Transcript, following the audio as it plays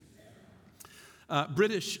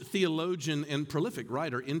British theologian and prolific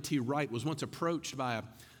writer N.T. Wright was once approached by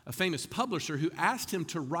a famous publisher who asked him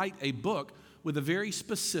to write a book with a very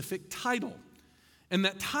specific title. And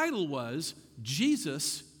that title was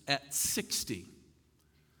Jesus at 60.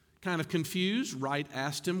 Kind of confused, Wright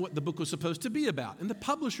asked him what the book was supposed to be about. And the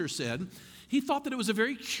publisher said he thought that it was a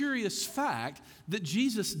very curious fact that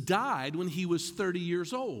Jesus died when he was 30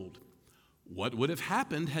 years old. What would have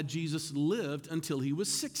happened had Jesus lived until he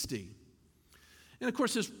was 60? And of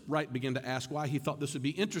course, as Wright began to ask why he thought this would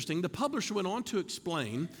be interesting, the publisher went on to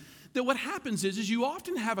explain that what happens is you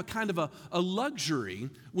often have a kind of a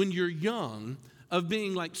luxury when you're young of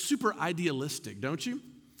being like super idealistic, don't you?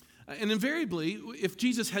 And invariably, if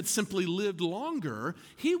Jesus had simply lived longer,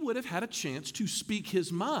 he would have had a chance to speak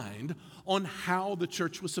his mind on how the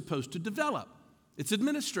church was supposed to develop its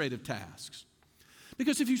administrative tasks.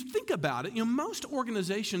 Because if you think about it, most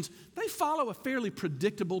organizations, they follow a fairly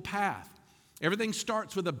predictable path. Everything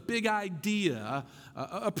starts with a big idea,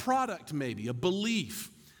 a product maybe, a belief,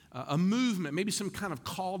 a movement, maybe some kind of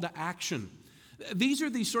call to action. These are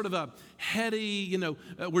these sort of a heady,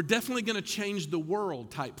 we're definitely going to change the world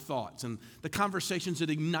type thoughts and the conversations that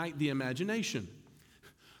ignite the imagination.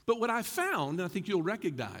 But what I found, and I think you'll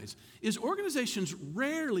recognize, is organizations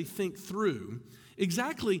rarely think through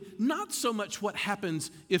exactly not so much what happens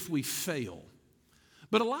if we fail,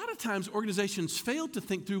 but a lot of times organizations fail to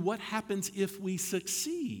think through what happens if we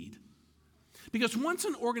succeed. Because once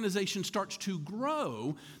an organization starts to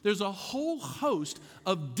grow, there's a whole host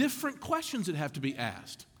of different questions that have to be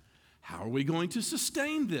asked. How are we going to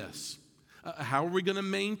sustain this? How are we going to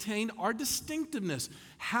maintain our distinctiveness?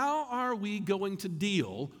 How are we going to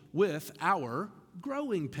deal with our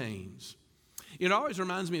growing pains? It always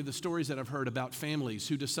reminds me of the stories that I've heard about families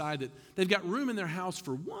who decide that they've got room in their house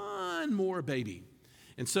for one more baby.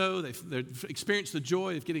 And so they've experienced the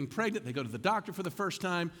joy of getting pregnant. They go to the doctor for the first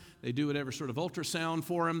time. They do whatever sort of ultrasound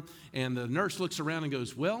for them. And the nurse looks around and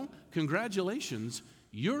goes, well, congratulations,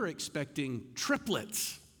 you're expecting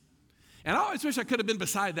triplets. And I always wish I could have been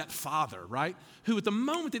beside that father, right? Who at the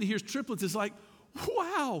moment that he hears triplets is like,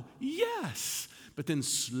 wow, yes. But then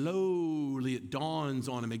slowly it dawns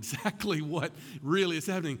on him exactly what really is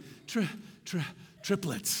happening.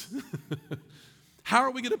 Triplets. How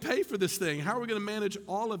are we going to pay for this thing? How are we going to manage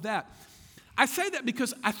all of that? I say that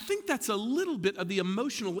because I think that's a little bit of the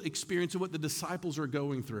emotional experience of what the disciples are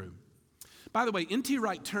going through. By the way, N.T.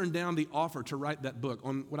 Wright turned down the offer to write that book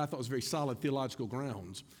on what I thought was very solid theological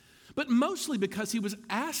grounds, but mostly because he was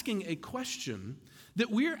asking a question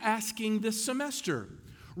that we're asking this semester.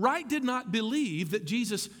 Wright did not believe that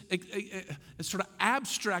Jesus sort of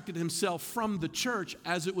abstracted himself from the church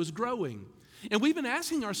as it was growing. And we've been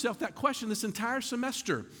asking ourselves that question this entire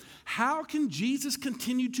semester. How can Jesus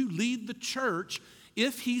continue to lead the church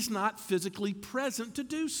if he's not physically present to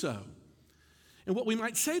do so? And what we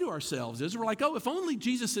might say to ourselves is, we're like, if only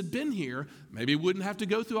Jesus had been here, maybe we wouldn't have to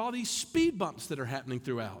go through all these speed bumps that are happening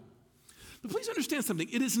throughout. But please understand something.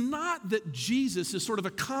 It is not that Jesus is sort of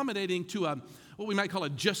accommodating to what we might call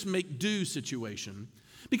a just make do situation,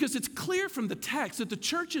 because it's clear from the text that the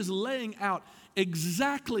church is laying out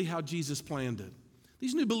exactly how Jesus planned it.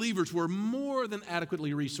 These new believers were more than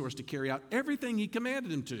adequately resourced to carry out everything he commanded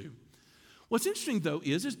them to. What's interesting, though,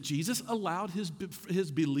 is Jesus allowed his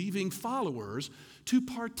believing followers to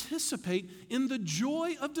participate in the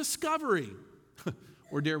joy of discovery,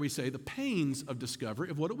 or dare we say, the pains of discovery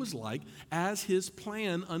of what it was like as his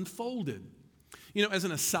plan unfolded. As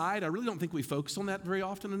an aside, I really don't think we focus on that very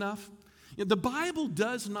often enough. The Bible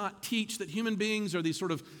does not teach that human beings are these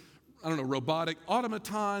sort of robotic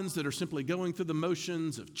automatons that are simply going through the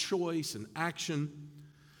motions of choice and action.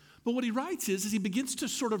 But what he writes is he begins to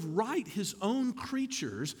sort of write his own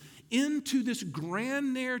creatures into this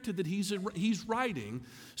grand narrative that he's writing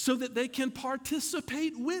so that they can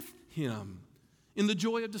participate with him in the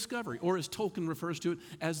joy of discovery, or as Tolkien refers to it,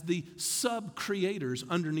 as the sub-creators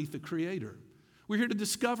underneath the creator. We're here to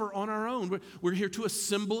discover on our own. We're here to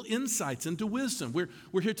assemble insights into wisdom.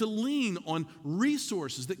 We're here to lean on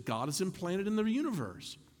resources that God has implanted in the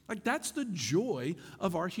universe. Like, that's the joy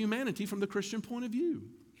of our humanity from the Christian point of view.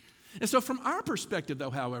 And so from our perspective, though,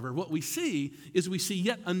 however, what we see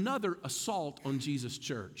yet another assault on Jesus'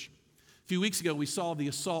 church. A few weeks ago, we saw the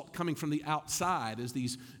assault coming from the outside as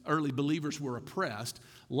these early believers were oppressed.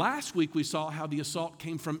 Last week, we saw how the assault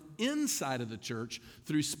came from inside of the church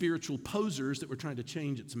through spiritual posers that were trying to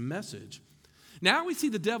change its message. Now we see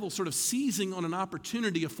the devil sort of seizing on an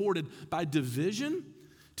opportunity afforded by division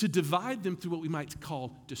to divide them through what we might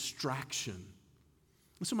call distraction.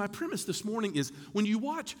 So my premise this morning is when you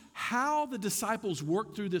watch how the disciples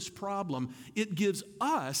work through this problem, it gives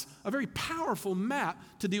us a very powerful map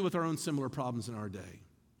to deal with our own similar problems in our day.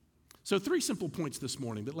 So 3 simple points this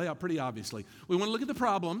morning that lay out pretty obviously. We want to look at the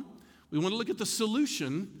problem, we want to look at the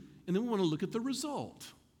solution, and then we want to look at the result.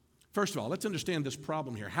 First of all, let's understand this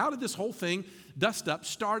problem here. How did this whole thing,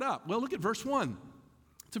 start up? Well, look at verse 1.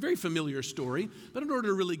 It's a very familiar story, but in order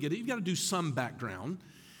to really get it, you've got to do some background.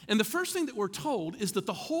 And the first thing that we're told is that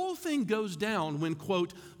the whole thing goes down when,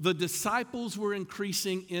 quote, the disciples were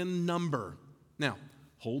increasing in number. Now,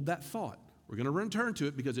 hold that thought. We're going to return to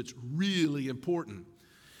it because it's really important.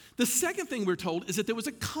 The second thing we're told is that there was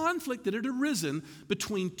a conflict that had arisen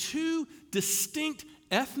between 2 distinct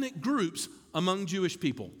ethnic groups among Jewish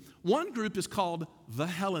people. One group is called the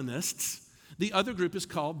Hellenists. The other group is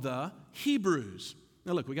called the Hebrews.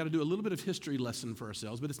 Now look, we got to do a little bit of history lesson for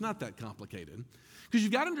ourselves, but it's not that complicated. Because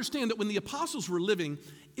you've got to understand that when the apostles were living,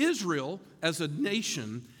 Israel as a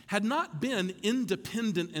nation had not been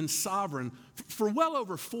independent and sovereign for well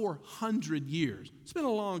over 400 years. It's been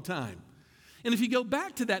a long time. And if you go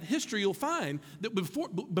back to that history, you'll find that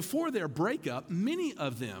before their breakup, many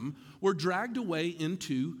of them were dragged away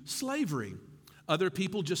into slavery. Other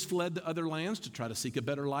people just fled to other lands to try to seek a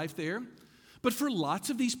better life there. But for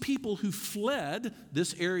lots of these people who fled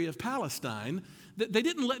this area of Palestine, they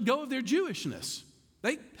didn't let go of their Jewishness.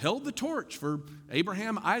 They held the torch for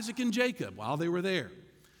Abraham, Isaac, and Jacob while they were there.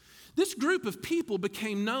 This group of people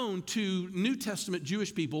became known to New Testament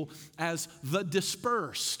Jewish people as the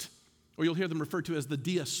dispersed, or you'll hear them referred to as the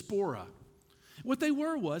diaspora. What they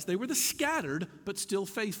were the scattered but still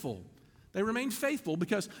faithful. They remained faithful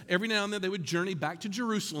because every now and then they would journey back to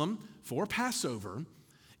Jerusalem for Passover.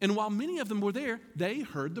 And while many of them were there, they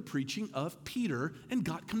heard the preaching of Peter and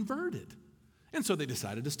got converted. And so they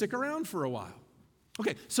decided to stick around for a while.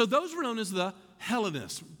 Okay, so those were known as the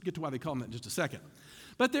Hellenists. We'll get to why they call them that in just a second.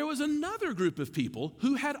 But there was another group of people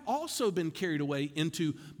who had also been carried away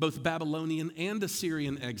into both Babylonian and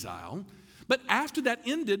Assyrian exile. But after that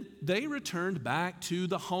ended, they returned back to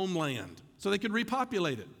the homeland so they could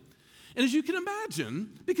repopulate it. And as you can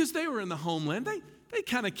imagine, because they were in the homeland, they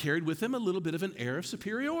kind of carried with them a little bit of an air of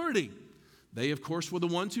superiority. They, of course, were the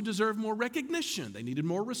ones who deserved more recognition. They needed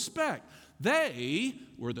more respect. They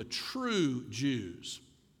were the true Jews.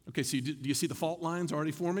 Okay, so do you see the fault lines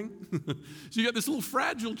already forming? So you got this little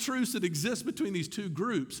fragile truce that exists between these 2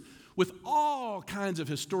 groups with all kinds of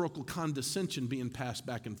historical condescension being passed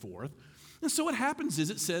back and forth. And so what happens is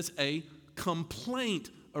it says a complaint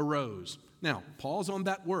arose. Now, pause on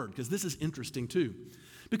that word because this is interesting too.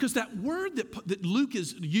 Because that word that Luke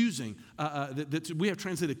is using, that we have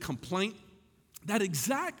translated complaint, that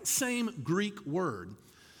exact same Greek word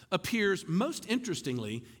appears most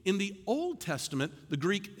interestingly in the Old Testament, the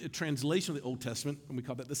Greek translation of the Old Testament, and we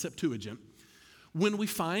call that the Septuagint, when we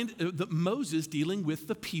find that Moses dealing with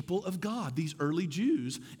the people of God, these early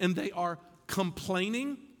Jews, and they are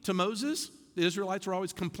complaining to Moses. The Israelites are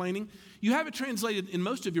always complaining. You have it translated in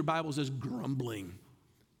most of your Bibles as grumbling.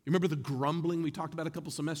 You remember the grumbling we talked about a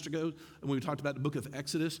couple semesters ago when we talked about the book of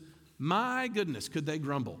Exodus? My goodness, could they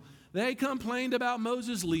grumble? They complained about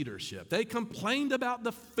Moses' leadership. They complained about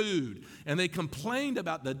the food. And they complained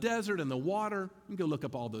about the desert and the water. You can go look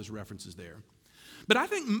up all those references there. But I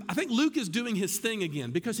think Luke is doing his thing again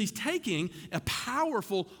because he's taking a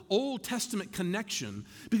powerful Old Testament connection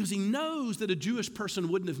because he knows that a Jewish person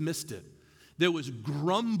wouldn't have missed it. There was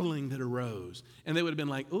grumbling that arose. And they would have been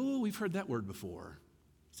like, oh, we've heard that word before.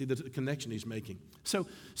 See the connection he's making. So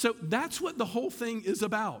that's what the whole thing is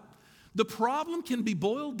about. The problem can be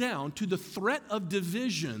boiled down to the threat of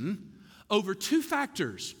division over 2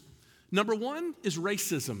 factors. Number 1 is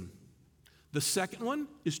racism. The second one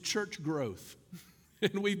is church growth.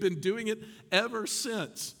 And we've been doing it ever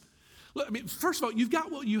since. Look, first of all, you've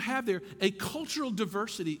got what you have there, a cultural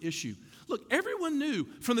diversity issue. Look, everyone knew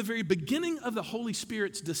from the very beginning of the Holy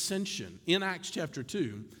Spirit's dissension in Acts chapter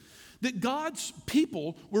 2 that God's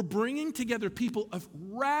people were bringing together people of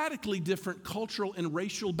radically different cultural and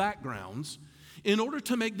racial backgrounds in order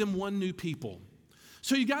to make them one new people.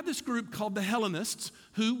 So you got this group called the Hellenists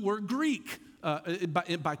who were Greek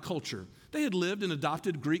by culture. They had lived and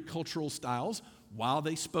adopted Greek cultural styles while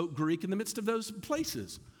they spoke Greek in the midst of those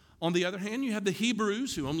places. On the other hand, you have the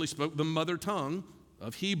Hebrews who only spoke the mother tongue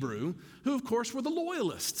of Hebrew, who of course were the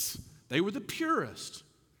loyalists. They were the purists.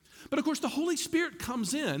 But of course, the Holy Spirit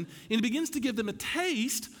comes in and he begins to give them a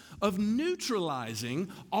taste of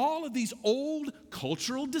neutralizing all of these old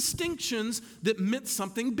cultural distinctions that meant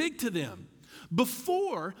something big to them.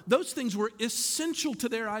 Before, those things were essential to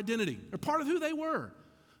their identity. They're part of who they were.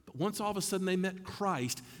 But once all of a sudden they met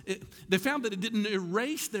Christ, they found that it didn't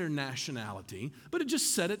erase their nationality, but it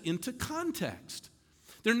just set it into context.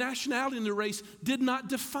 Their nationality and their race did not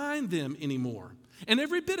define them anymore. And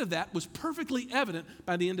every bit of that was perfectly evident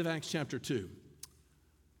by the end of Acts chapter 2.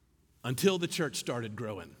 Until the church started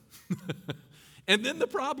growing. And then the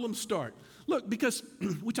problems start. Look, because,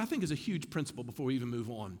 which I think is a huge principle before we even move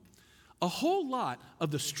on. A whole lot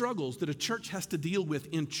of the struggles that a church has to deal with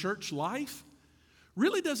in church life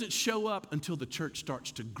really doesn't show up until the church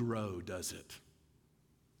starts to grow, does it?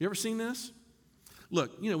 You ever seen this?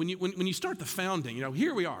 Look, when you start the founding,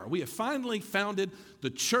 here we are. We have finally founded the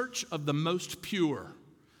Church of the Most Pure.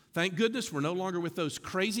 Thank goodness we're no longer with those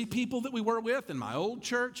crazy people that we were with in my old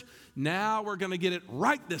church. Now we're going to get it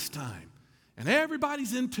right this time. And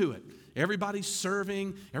everybody's into it. Everybody's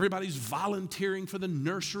serving. Everybody's volunteering for the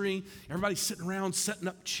nursery. Everybody's sitting around setting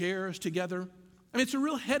up chairs together. I mean, it's a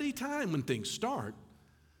real heady time when things start.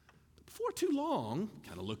 But before too long,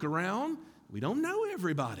 kind of look around. We don't know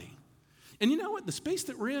everybody. And you know what? The space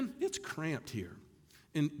that we're in, it's cramped here.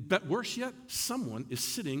 But worse yet, someone is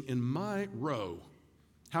sitting in my row.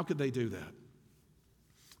 How could they do that?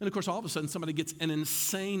 And of course, all of a sudden, somebody gets an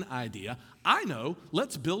insane idea. I know,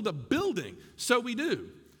 let's build a building. So we do.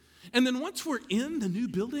 And then once we're in the new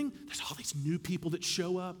building, there's all these new people that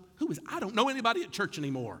show up. I don't know anybody at church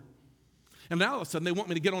anymore. And now all of a sudden, they want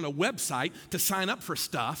me to get on a website to sign up for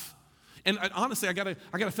stuff. And honestly, I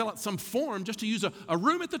gotta fill out some form just to use a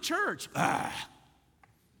room at the church. I've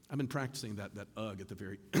been practicing that at the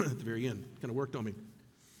very end. Kind of worked on me.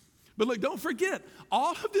 But look, don't forget,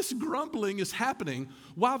 all of this grumbling is happening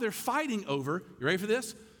while they're fighting over, you ready for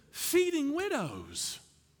this? Feeding widows.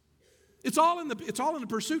 It's all in the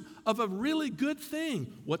pursuit of a really good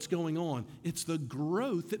thing. What's going on? It's the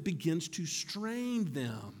growth that begins to strain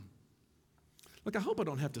them. Look, I hope I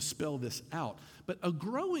don't have to spell this out, but a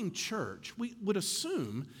growing church, we would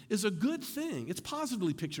assume, is a good thing. It's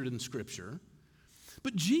positively pictured in Scripture.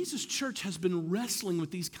 But Jesus' church has been wrestling with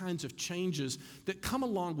these kinds of changes that come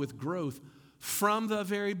along with growth from the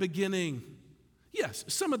very beginning. Yes,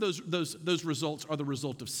 some of those results are the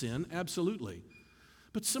result of sin, absolutely.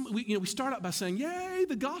 But we start out by saying, yay,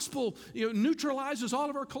 the gospel neutralizes all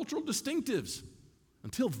of our cultural distinctives,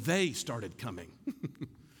 until they started coming.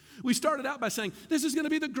 We started out by saying, this is going to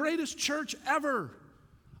be the greatest church ever,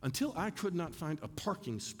 until I could not find a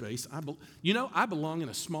parking space. I belong in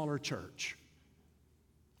a smaller church.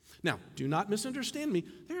 Now, do not misunderstand me.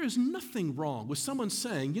 There is nothing wrong with someone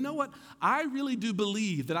saying, you know what, I really do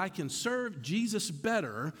believe that I can serve Jesus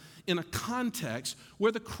better in a context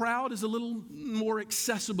where the crowd is a little more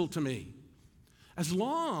accessible to me, as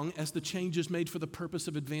long as the change is made for the purpose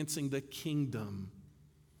of advancing the kingdom.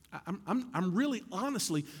 I'm really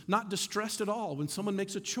honestly not distressed at all when someone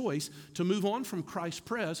makes a choice to move on from Christ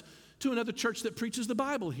Pres to another church that preaches the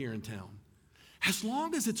Bible here in town, as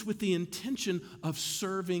long as it's with the intention of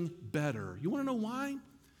serving better. You want to know why?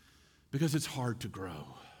 Because it's hard to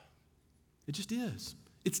grow. It just is.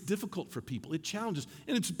 It's difficult for people. It challenges.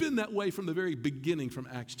 And it's been that way from the very beginning, from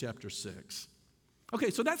Acts chapter 6. Okay,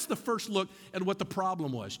 so that's the first look at what the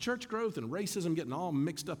problem was. Church growth and racism getting all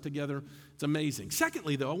mixed up together. It's amazing.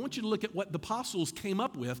 Secondly, though, I want you to look at what the apostles came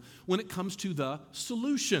up with when it comes to the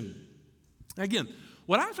solution. Again,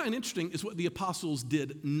 what I find interesting is what the apostles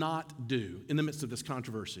did not do in the midst of this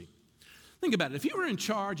controversy. Think about it. If you were in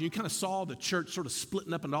charge and you kind of saw the church sort of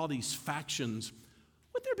splitting up into all these factions,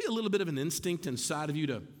 would there be a little bit of an instinct inside of you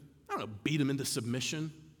to, beat them into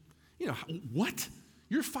submission? What?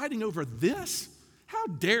 You're fighting over this? How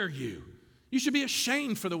dare you? You should be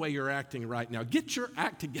ashamed for the way you're acting right now. Get your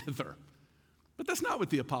act together. But that's not what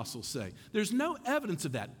the apostles say. There's no evidence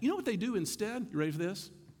of that. You know what they do instead? You ready for this?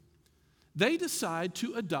 They decide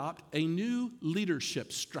to adopt a new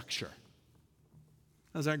leadership structure.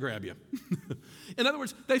 How does that grab you? In other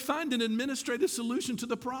words, they find an administrative solution to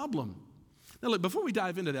the problem. Now, look, before we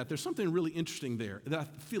dive into that, there's something really interesting there that I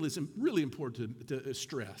feel is really important to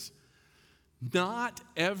stress. Not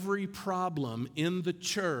every problem in the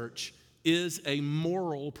church is a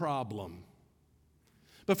moral problem.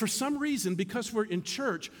 But for some reason, because we're in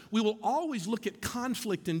church, we will always look at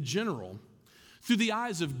conflict in general through the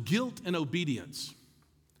eyes of guilt and obedience.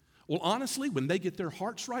 Well, honestly, when they get their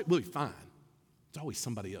hearts right, we'll be fine. It's always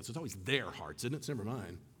somebody else. It's always their hearts, isn't it? It's never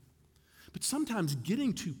mine. But sometimes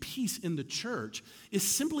getting to peace in the church is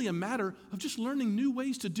simply a matter of just learning new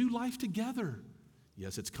ways to do life together.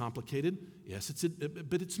 Yes, it's complicated. Yes,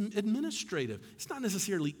 but it's administrative. It's not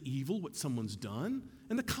necessarily evil what someone's done,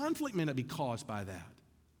 and the conflict may not be caused by that.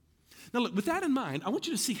 Now look, with that in mind, I want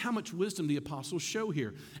you to see how much wisdom the apostles show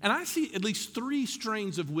here. And I see at least 3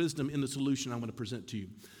 strains of wisdom in the solution I want to present to you.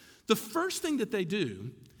 The first thing that they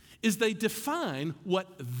do is they define what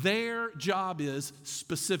their job is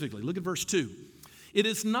specifically. Look at verse 2. It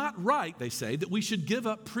is not right, they say, that we should give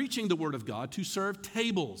up preaching the word of God to serve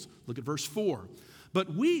tables. Look at verse 4.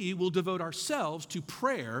 But we will devote ourselves to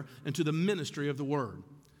prayer and to the ministry of the word.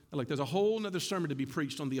 Now, look, there's a whole other sermon to be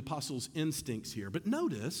preached on the apostles' instincts here. But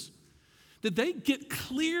notice that they get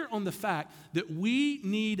clear on the fact that we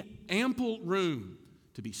need ample room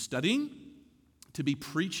to be studying, to be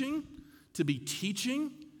preaching, to be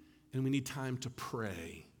teaching, and we need time to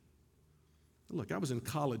pray. Look, I was in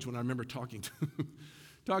college when I remember talking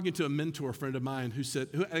to a mentor friend of mine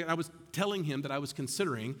I was telling him that I was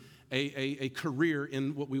considering a career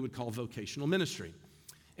in what we would call vocational ministry.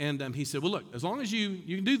 And he said, well, look, as long as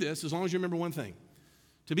you can do this, as long as you remember one thing.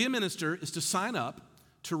 To be a minister is to sign up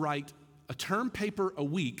to write a term paper a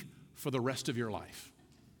week for the rest of your life.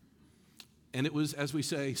 And it was, as we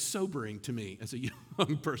say, sobering to me as a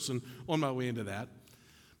young person on my way into that.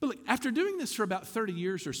 But look, after doing this for about 30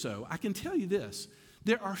 years or so, I can tell you this.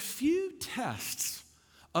 There are few tests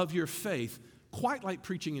of your faith quite like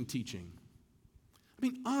preaching and teaching. I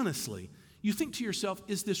mean, honestly, you think to yourself,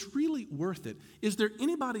 is this really worth it? Is there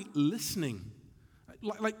anybody listening?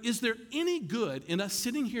 Like, is there any good in us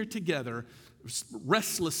sitting here together,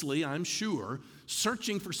 restlessly, I'm sure,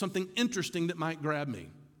 searching for something interesting that might grab me?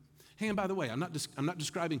 Hey, and by the way, I'm not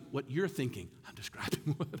describing what you're thinking. I'm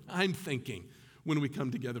describing what I'm thinking when we come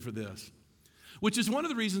together for this. Which is one of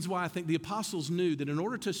the reasons why I think the apostles knew that in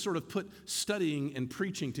order to sort of put studying and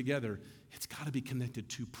preaching together, it's got to be connected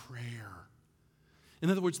to prayer. In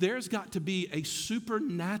other words, there's got to be a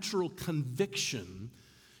supernatural conviction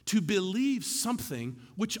to believe something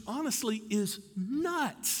which honestly is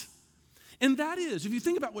nuts. And that is, if you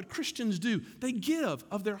think about what Christians do, they give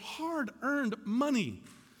of their hard-earned money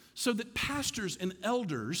so that pastors and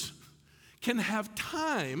elders can have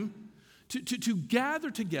time to gather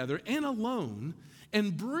together and alone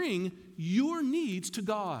and bring your needs to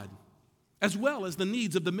God, as well as the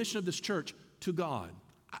needs of the mission of this church to God.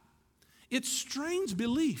 It strains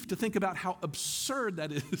belief to think about how absurd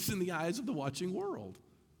that is in the eyes of the watching world.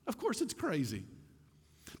 Of course, it's crazy.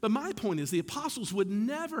 But my point is the apostles would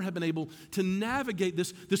never have been able to navigate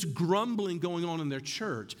this grumbling going on in their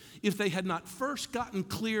church if they had not first gotten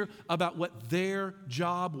clear about what their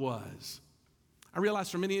job was. I realize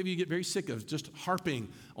for many of you get very sick of just harping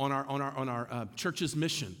on our church's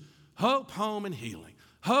mission. Hope, home, and healing.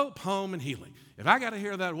 Hope, home, and healing. If I got to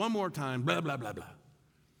hear that one more time, blah, blah, blah, blah.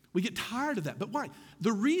 We get tired of that. But why?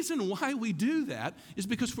 The reason why we do that is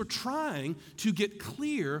because we're trying to get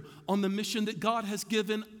clear on the mission that God has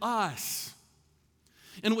given us.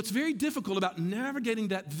 And what's very difficult about navigating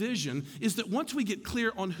that vision is that once we get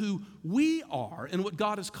clear on who we are and what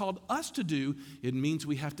God has called us to do, it means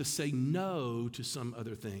we have to say no to some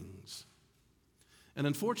other things. And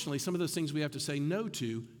unfortunately, some of those things we have to say no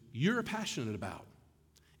to, you're passionate about.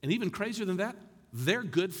 And even crazier than that, they're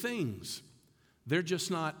good things. They're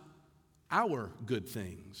just not our good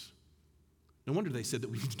things. No wonder they said that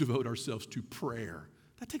we need to devote ourselves to prayer.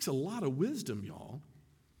 That takes a lot of wisdom, y'all.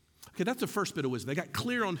 Okay, that's the first bit of wisdom. They got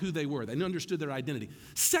clear on who they were. They understood their identity.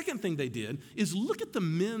 Second thing they did is look at the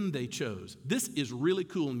men they chose. This is really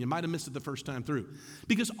cool, and you might have missed it the first time through.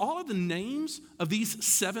 Because all of the names of these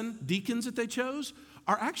 7 deacons that they chose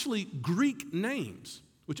are actually Greek names,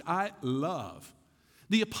 which I love.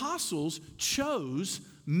 The apostles chose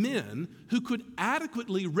men who could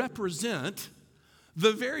adequately represent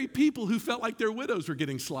the very people who felt like their widows were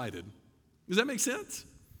getting slighted. Does that make sense?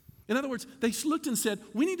 In other words, they looked and said,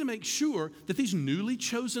 we need to make sure that these newly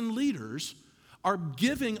chosen leaders are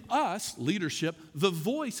giving us, leadership, the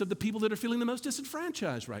voice of the people that are feeling the most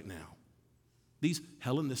disenfranchised right now. These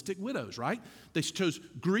Hellenistic widows, right? They chose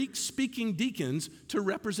Greek-speaking deacons to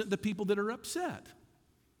represent the people that are upset.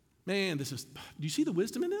 Man, do you see the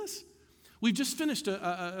wisdom in this? We've just finished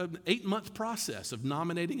an 8-month process of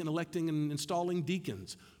nominating and electing and installing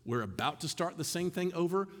deacons. We're about to start the same thing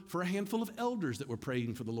over for a handful of elders that we're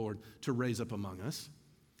praying for the Lord to raise up among us.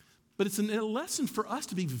 But it's a lesson for us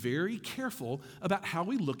to be very careful about how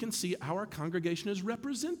we look and see how our congregation is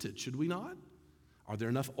represented, should we not? Are there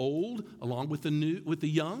enough old along with the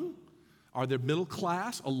young? Are there middle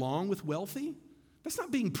class along with wealthy? That's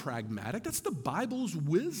not being pragmatic. That's the Bible's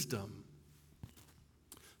wisdom.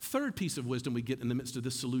 Third piece of wisdom we get in the midst of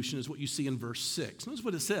this solution is what you see in verse 6. Notice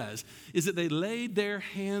what it says, is that they laid their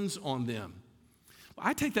hands on them. Well,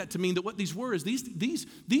 I take that to mean that what these were is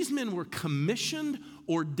these men were commissioned,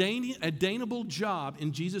 ordainable job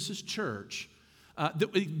in Jesus' church that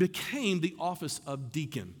it became the office of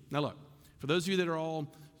deacon. Now look, for those of you that are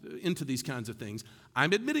all into these kinds of things,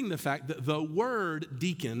 I'm admitting the fact that the word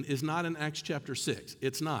deacon is not in Acts chapter 6.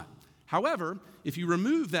 It's not. However, if you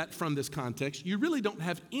remove that from this context, you really don't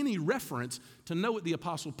have any reference to know what the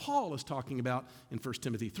Apostle Paul is talking about in 1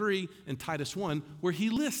 Timothy 3 and Titus 1, where he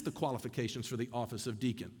lists the qualifications for the office of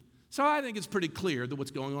deacon. So I think it's pretty clear that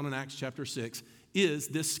what's going on in Acts chapter 6 is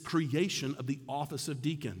this creation of the office of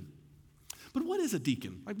deacon. But what is a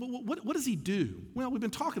deacon? Like, what does he do? Well, we've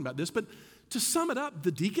been talking about this, but to sum it up,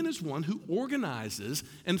 the deacon is one who organizes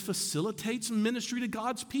and facilitates ministry to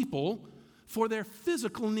God's people for their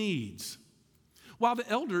physical needs, while the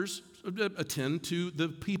elders attend to the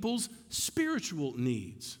people's spiritual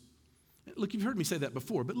needs. Look, you've heard me say that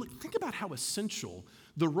before, but look, think about how essential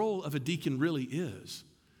the role of a deacon really is.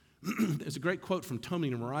 There's a great quote from Tony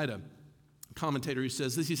Merida, commentator, who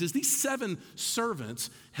says this. He says, these 7 servants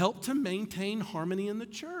help to maintain harmony in the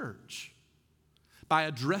church by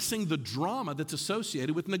addressing the drama that's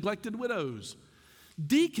associated with neglected widows.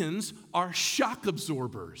 Deacons are shock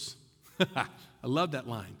absorbers. I love that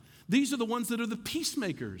line. These are the ones that are the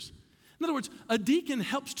peacemakers. In other words, a deacon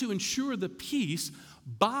helps to ensure the peace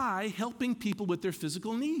by helping people with their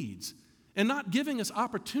physical needs and not giving us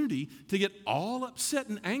opportunity to get all upset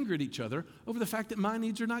and angry at each other over the fact that my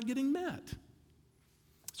needs are not getting met.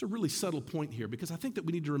 It's a really subtle point here, because I think that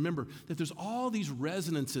we need to remember that there's all these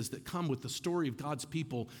resonances that come with the story of God's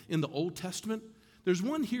people in the Old Testament. There's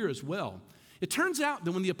one here as well. It turns out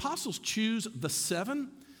that when the apostles choose the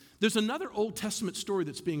 7, there's another Old Testament story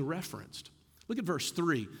that's being referenced. Look at verse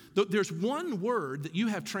 3. There's one word that you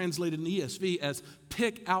have translated in ESV as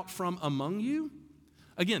pick out from among you.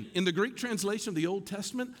 Again, in the Greek translation of the Old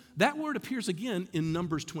Testament, that word appears again in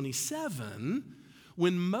Numbers 27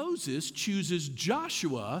 when Moses chooses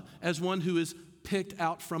Joshua as one who is picked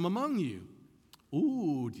out from among you.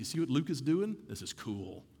 Ooh, do you see what Luke is doing? This is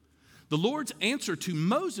cool. The Lord's answer to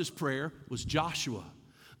Moses' prayer was Joshua.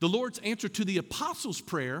 The Lord's answer to the apostles'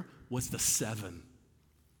 prayer was the 7.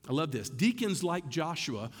 I love this. Deacons like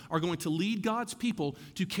Joshua are going to lead God's people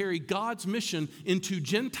to carry God's mission into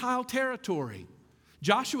Gentile territory.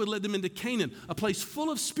 Joshua led them into Canaan, a place full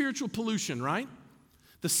of spiritual pollution, right?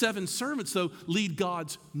 The 7 servants, though, lead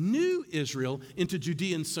God's new Israel into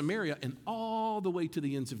Judea and Samaria and all the way to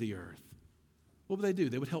the ends of the earth. What would they do?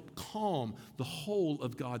 They would help calm the whole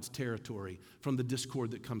of God's territory from the discord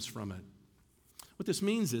that comes from it. What this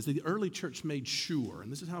means is that the early church made sure,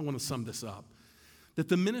 and this is how I want to sum this up, that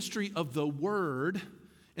the ministry of the word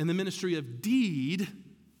and the ministry of deed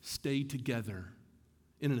stayed together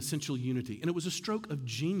in an essential unity. And it was a stroke of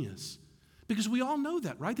genius, because we all know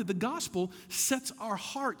that, right? That the gospel sets our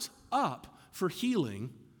hearts up for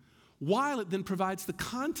healing, while it then provides the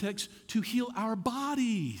context to heal our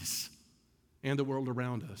bodies and the world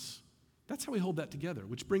around us. That's how we hold that together,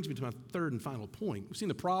 which brings me to my third and final point. We've seen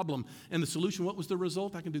the problem and the solution. What was the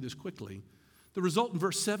result? I can do this quickly. The result in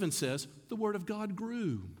verse 7 says, the word of God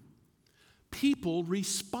grew. People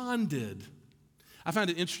responded. I find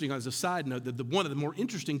it interesting, as a side note, that one of the more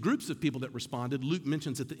interesting groups of people that responded, Luke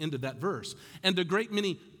mentions at the end of that verse. And a great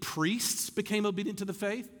many priests became obedient to the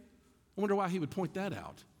faith. I wonder why he would point that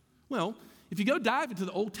out. Well, if you go dive into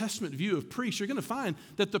the Old Testament view of priests, you're going to find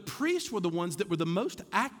that the priests were the ones that were the most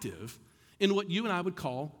active in what you and I would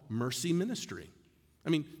call mercy ministry. I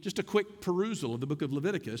mean, just a quick perusal of the book of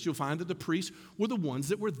Leviticus, you'll find that the priests were the ones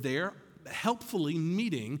that were there helpfully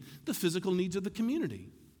meeting the physical needs of the community.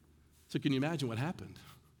 So can you imagine what happened?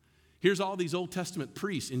 Here's all these Old Testament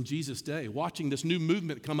priests in Jesus' day watching this new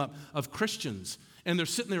movement come up of Christians, and they're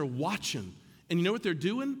sitting there watching. And you know what they're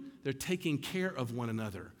doing? They're taking care of one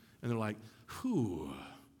another. And they're like,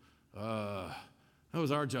 that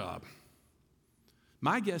was our job.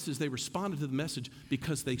 My guess is they responded to the message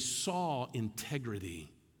because they saw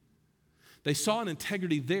integrity. They saw an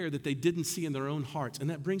integrity there that they didn't see in their own hearts. And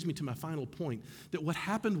that brings me to my final point, that what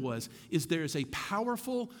happened is there is a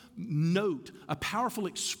powerful note, a powerful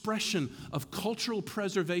expression of cultural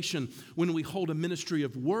preservation when we hold a ministry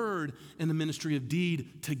of word and a ministry of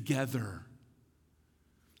deed together.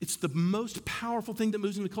 It's the most powerful thing that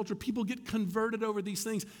moves in the culture. People get converted over these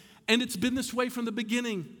things. And it's been this way from the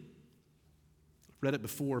beginning. I've read it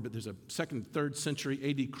before, but there's a 2nd, 3rd century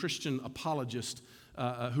AD Christian apologist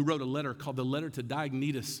who wrote a letter called the Letter to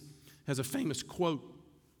Diognetus, has a famous quote.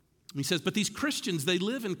 He says, but these Christians, they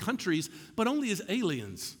live in countries, but only as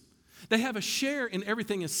aliens. They have a share in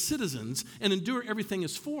everything as citizens and endure everything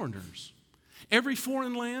as foreigners. Every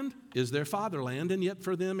foreign land is their fatherland, and yet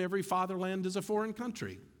for them, every fatherland is a foreign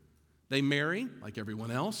country. They marry, like everyone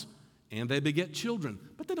else, and they beget children,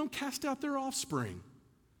 but they don't cast out their offspring.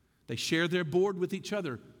 They share their board with each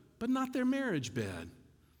other, but not their marriage bed.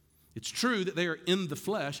 It's true that they are in the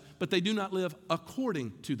flesh, but they do not live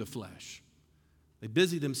according to the flesh. They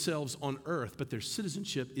busy themselves on earth, but their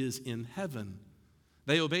citizenship is in heaven.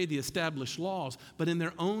 They obey the established laws, but in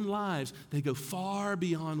their own lives, they go far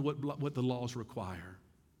beyond what the laws require.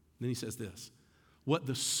 And then he says this, what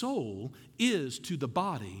the soul is to the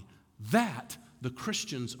body, that the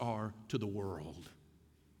Christians are to the world.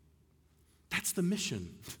 That's the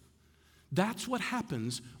mission. That's what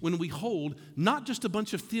happens when we hold not just a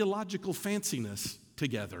bunch of theological fanciness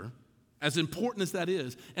together, as important as that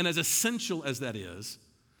is and as essential as that is,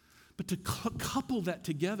 but to couple that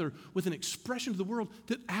together with an expression to the world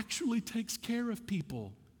that actually takes care of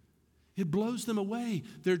people. It blows them away.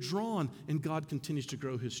 They're drawn, and God continues to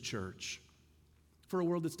grow his church for a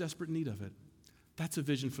world that's desperate need of it. That's a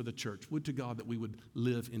vision for the church. Would to God that we would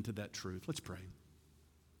live into that truth. Let's pray.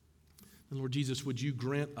 And Lord Jesus, would you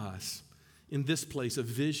grant us in this place a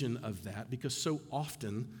vision of that, because so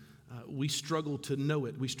often we struggle to know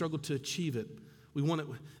it. We struggle to achieve it. We want it.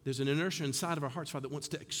 There's an inertia inside of our hearts, Father, that wants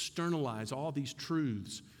to externalize all these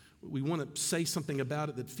truths. We want to say something about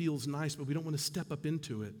it that feels nice, but we don't want to step up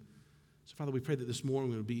into it. So, Father, we pray that this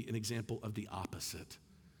morning would be an example of the opposite,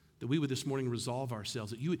 that we would this morning resolve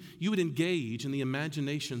ourselves, that you would engage in the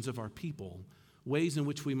imaginations of our people, ways in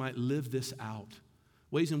which we might live this out,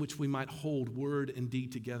 ways in which we might hold word and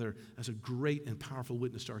deed together as a great and powerful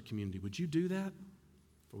witness to our community. Would you do that?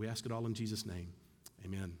 For we ask it all in Jesus' name.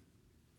 Amen.